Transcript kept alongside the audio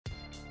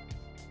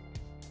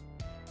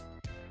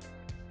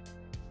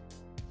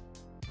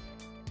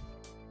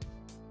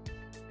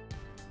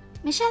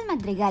Michelle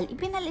Madrigal,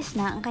 ipinalis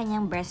na ang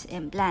kanyang breast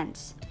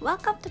implants.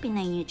 Welcome to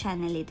Pinay New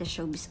Channel, latest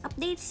showbiz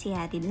updates.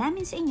 Sihatid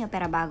namin sa inyo,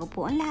 pero bago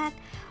po ang lahat,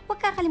 huwag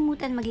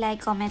kakalimutan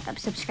mag-like, comment,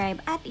 subscribe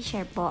at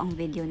i-share po ang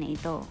video na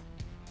ito.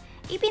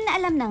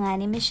 Ipinaalam na nga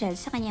ni Michelle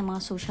sa kanyang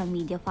mga social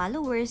media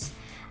followers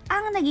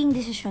ang naging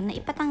desisyon na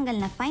ipatanggal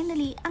na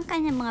finally ang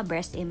kanyang mga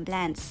breast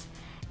implants.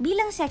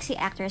 Bilang sexy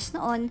actress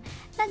noon,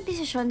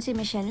 nagdesisyon si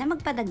Michelle na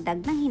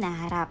magpadagdag ng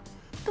hinaharap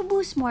to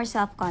boost more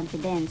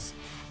self-confidence.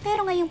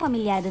 Pero ngayong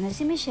pamilyado na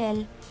si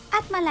Michelle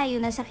at malayo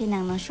na sa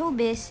kinang ng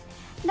showbiz,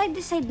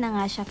 nag-decide na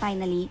nga siya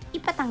finally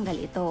ipatanggal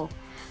ito.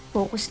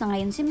 Focus na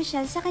ngayon si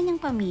Michelle sa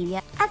kanyang pamilya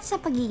at sa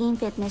pagiging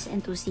fitness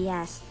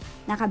enthusiast.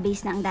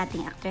 Nakabase na ang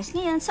dating actress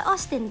ngayon sa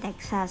Austin,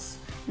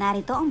 Texas.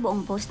 Narito ang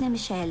buong post ni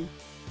Michelle.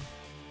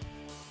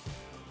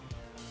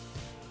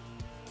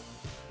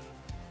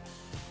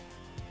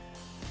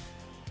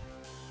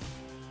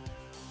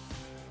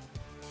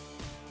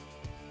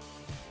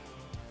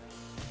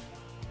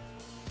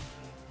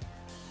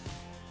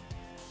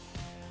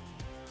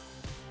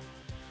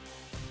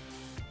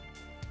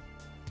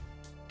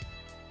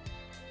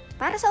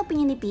 Para sa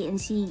opinion ni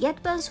PNC,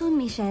 get well soon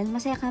Michelle,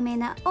 masaya kami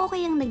na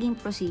okay ang naging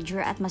procedure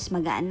at mas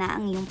magaan na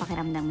ang iyong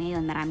pakiramdam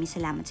ngayon. Maraming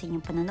salamat sa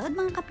inyong panonood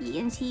mga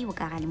ka-PNC. Huwag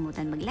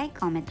kakalimutan mag-like,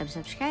 comment,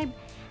 subscribe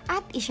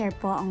at i-share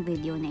po ang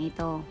video na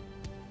ito.